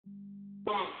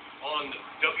on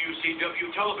WCW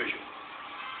television.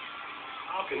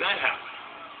 How can that happen?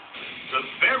 The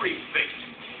very fate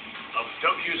of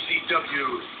WCW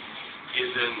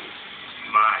is in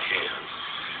my hands.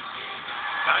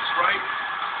 That's right.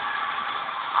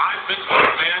 I've been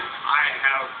McMahon. I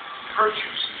have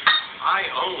purchased. I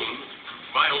own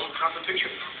my own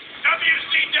competition.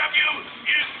 WCW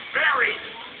is buried.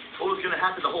 What was going to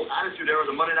happen? The whole Attitude Era,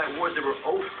 the Monday Night Wars, they were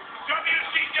over.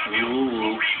 WCW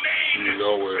will remain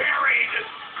buried.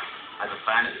 As a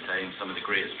fan at the time, some of the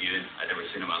greatest viewing I'd ever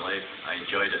seen in my life. I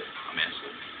enjoyed it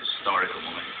immensely. Historical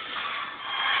moment.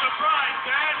 Surprise,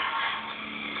 Dad!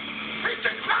 It's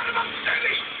the crown of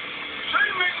city!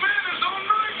 Shane McMahon is on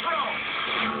Nitro!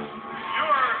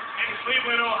 You're in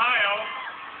Cleveland, Ohio.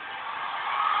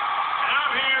 And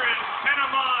I'm here in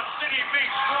Panama City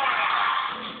Beach, Florida.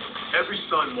 Every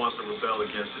son wants to rebel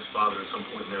against his father at some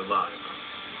point in their lives.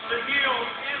 The deal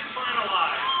is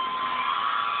finalized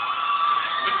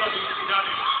with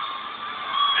WCW.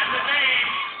 And the name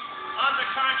on the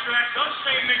contract does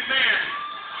say McMahon.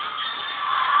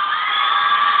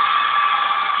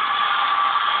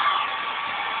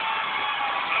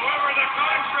 However, the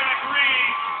contract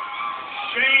reads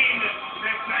Shane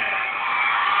McMahon.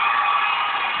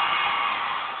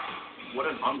 What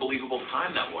an unbelievable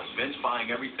time that was. Vince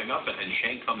buying everything up, and then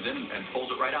Shane comes in and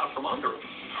pulls it right out from under him.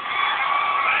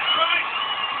 That's right.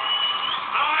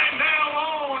 I now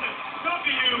own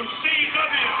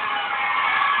WCW.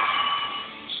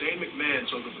 Shane McMahon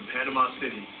shows up in Panama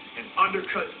City and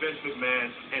undercuts Vince McMahon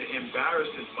and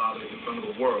embarrassed his father in front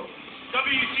of the world.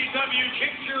 WCW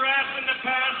kicked your ass in the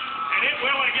past, and it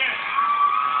will again.